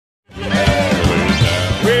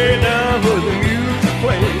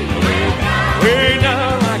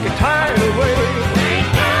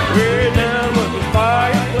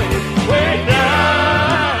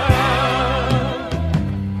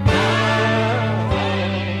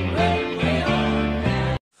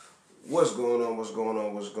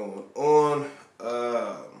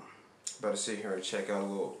about to sit here and check out a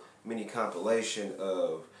little mini compilation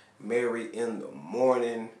of Mary in the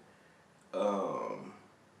Morning.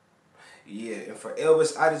 Yeah, and for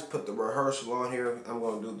Elvis, I just put the rehearsal on here. I'm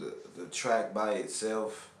going to do the track by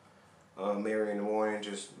itself. Mary in the Morning,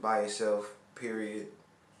 just by itself, period.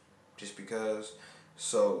 Just because.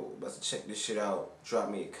 So, about to check this shit out. Drop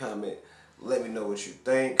me a comment. Let me know what you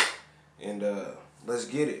think. And let's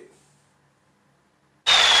get it.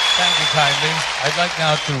 Thank you kindly. I'd like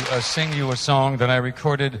now to sing you a song that I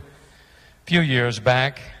recorded a few years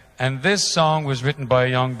back. And this song was written by a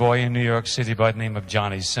young boy in New York City by the name of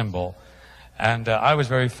Johnny Symbol. And I was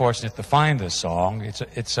very fortunate to find this song.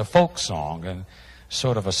 It's a folk song and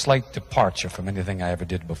sort of a slight departure from anything I ever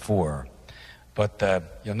did before. But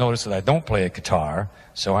you'll notice that I don't play a guitar,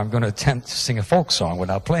 so I'm going to attempt to sing a folk song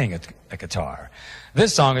without playing a guitar.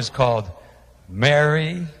 This song is called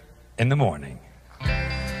Mary in the Morning.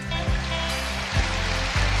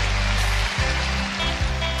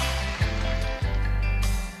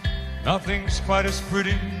 Nothing's quite as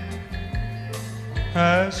pretty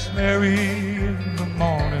as Mary in the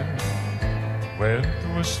morning, when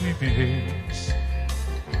through a sleepy haze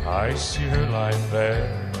I see her lying there,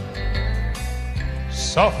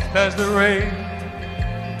 soft as the rain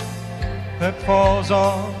that falls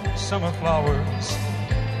on summer flowers,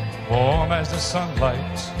 warm as the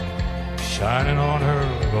sunlight shining on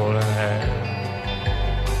her golden hair.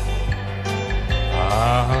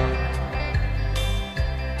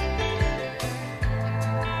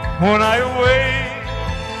 When I awake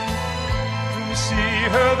and see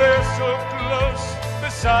her there so close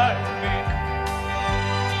beside me,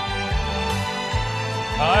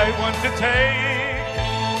 I want to take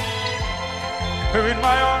her in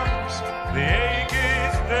my arms. The ache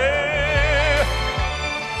is there,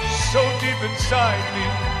 so deep inside me.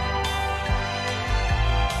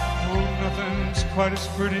 Oh, nothing's quite as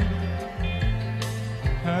pretty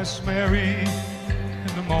as Mary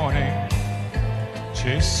in the morning,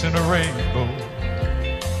 chasing a rainbow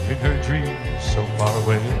in her dreams so far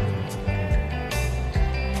away.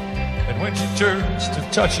 And when she turns to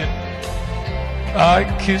touch it, I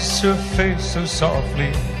kiss her face so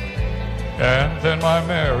softly, and then my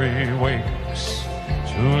Mary wakes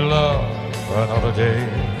to love another day.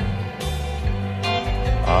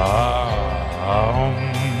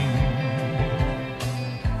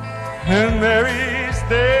 And Mary's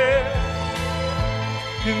there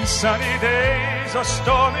in sunny days or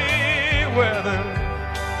stormy weather.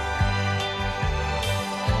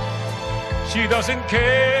 She doesn't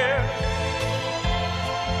care,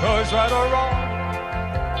 'cause right or wrong,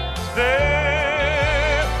 it's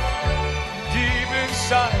there deep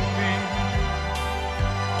inside me.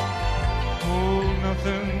 Oh,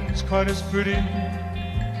 nothing's quite as pretty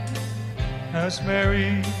as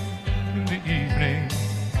Mary in the evening,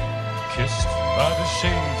 kissed by the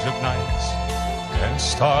shades of night and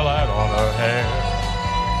starlight on her hair.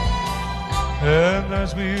 And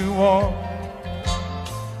as we walk,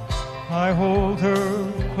 I hold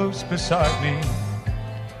her close beside me.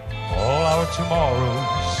 All our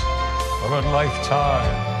tomorrows of a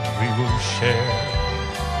lifetime we will share.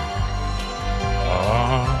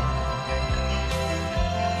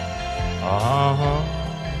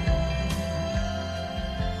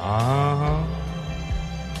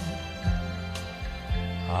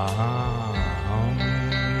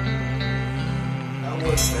 That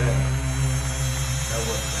wasn't bad. That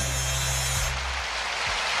wasn't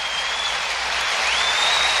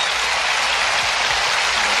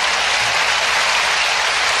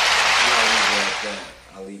bad.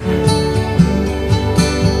 I'll leave it.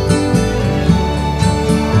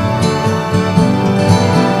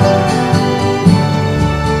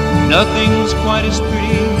 Nothing's quite as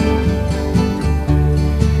pretty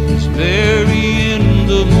as Mary in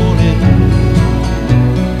the morning,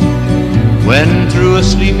 when through a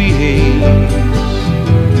sleepy haze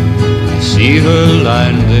I see her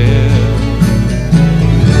lying there,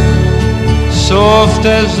 soft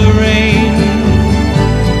as the rain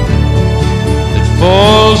that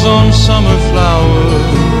falls on summer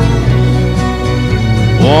flowers,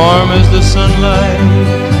 warm as the sunlight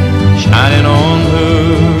shining on her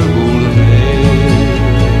golden hair.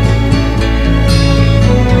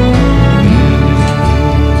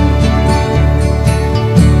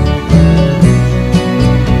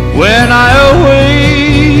 When I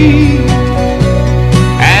awake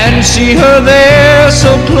and see her there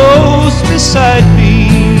so close beside me,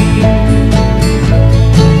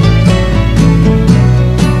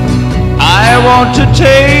 I want to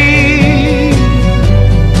take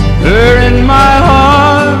her in my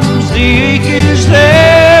arms. The ache is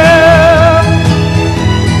there,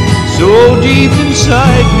 so deep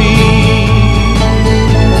inside me.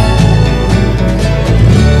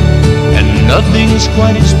 nothing's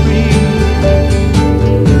quite as pretty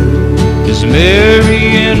as Mary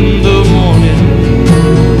in the morning,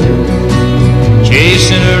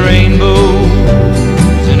 chasing a rainbow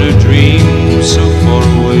in a dream so far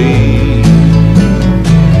away.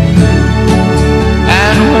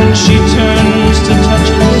 And when she turns to touch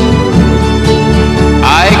us,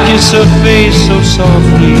 I kiss her face so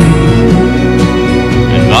softly,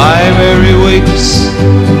 and my Mary wakes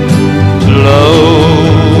to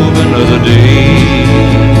love another day.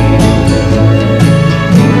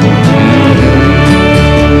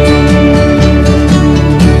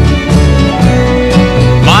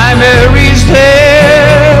 My Mary's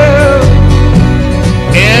there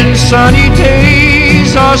in sunny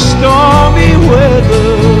days or stormy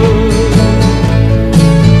weather.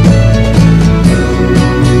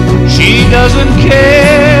 She doesn't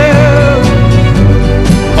care,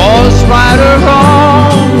 'cause right or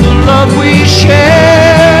wrong, the love we share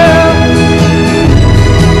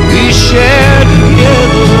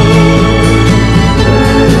together.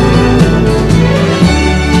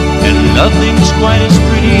 And nothing's quite as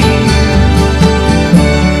pretty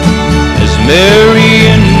as Mary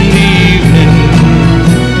in the evening,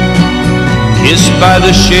 kissed by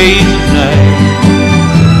the shade of night,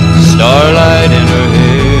 starlight in her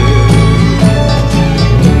hair.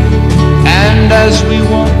 And as we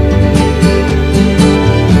walk,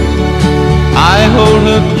 I hold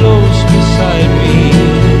her close beside me.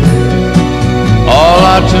 All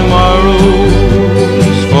our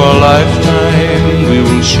tomorrows for a lifetime we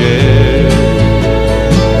will share.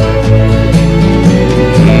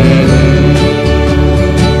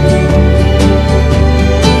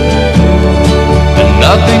 And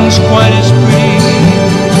nothing's quite as pretty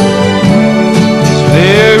as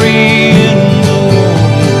Mary in the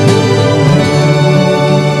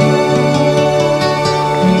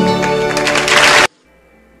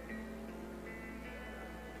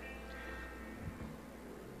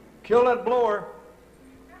Kill that blower.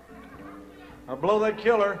 Or blow that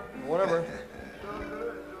killer. Whatever.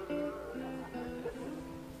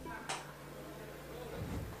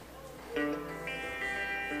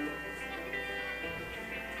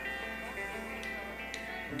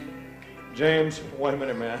 James, wait a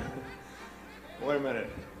minute, man. Wait a minute.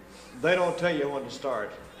 They don't tell you when to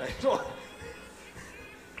start. They don't.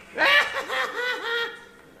 Man,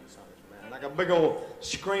 like a big old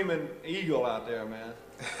screaming eagle out there, man.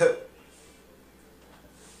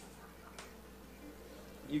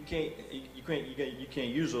 You can't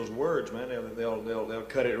use those words, man. They'll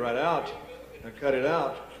cut it right out. They'll cut it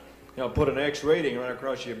out. They'll put an X rating right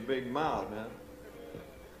across your big mouth, man.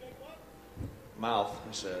 Mouth,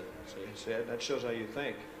 I said. See, that shows how you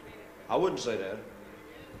think. I wouldn't say that.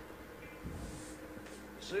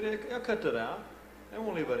 See, they'll cut that out. They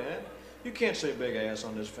won't leave it in. You can't say big ass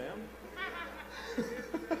on this film.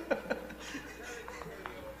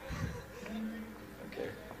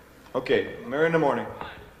 Okay, Mary in the morning.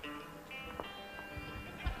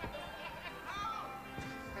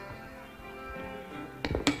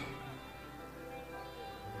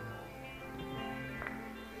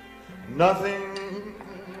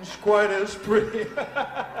 Nothing's quite as pretty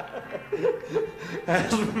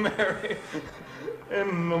as Mary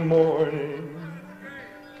in the morning,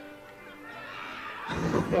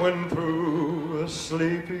 when through a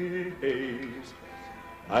sleepy haze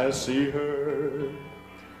I see her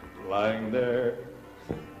lying there,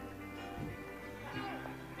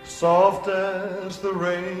 soft as the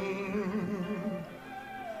rain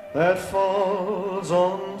that falls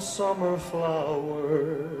on summer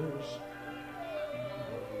flowers,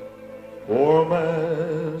 warm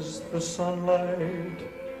as the sunlight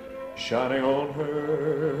shining on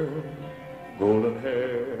her golden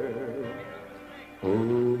hair.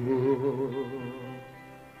 Oh.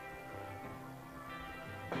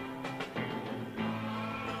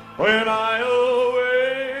 When I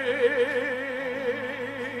awake,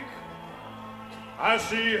 I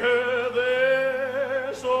see her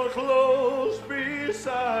there so close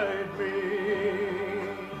beside me.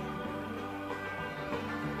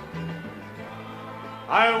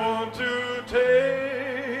 I want to take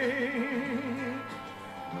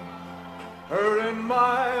her in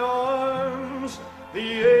my arms,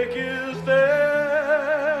 the ache is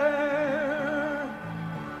there,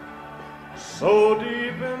 so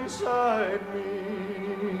deep inside me.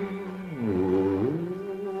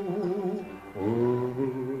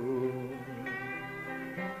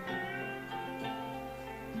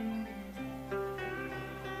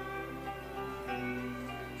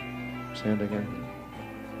 Say it again.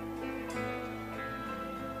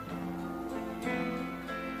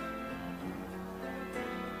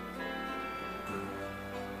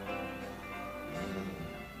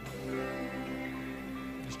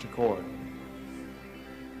 Mr. Cord.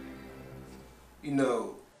 You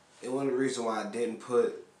know, and one of the reasons why I didn't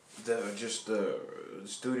put just the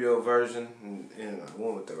studio version and I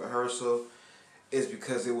went with the rehearsal is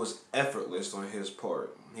because it was effortless on his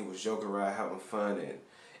part. He was joking around, having fun,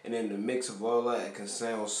 and in the mix of all that, it can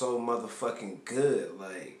sound so motherfucking good.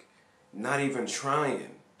 Like, not even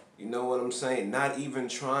trying. You know what I'm saying? Not even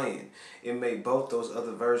trying. It made both those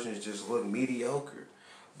other versions just look mediocre.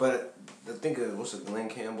 But the thing is, what's it, Glenn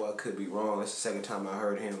Campbell? I could be wrong. That's the second time I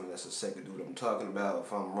heard him, and that's the second dude I'm talking about.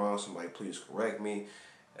 If I'm wrong, somebody please correct me,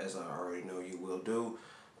 as I already know you will do.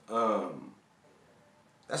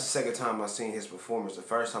 That's the second time I seen his performance. The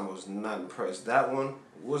first time I was not impressed. That one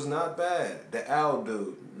was not bad. The Owl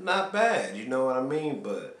dude, not bad. You know what I mean?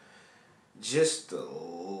 But just a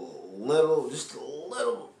little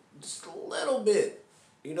bit,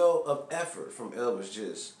 you know, of effort from Elvis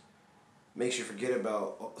just makes you forget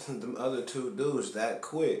about them other two dudes that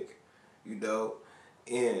quick, you know.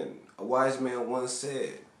 And a wise man once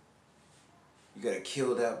said, you gotta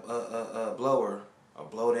kill that blower or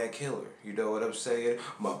blow that killer. You know what I'm saying?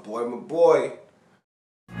 My boy, my boy.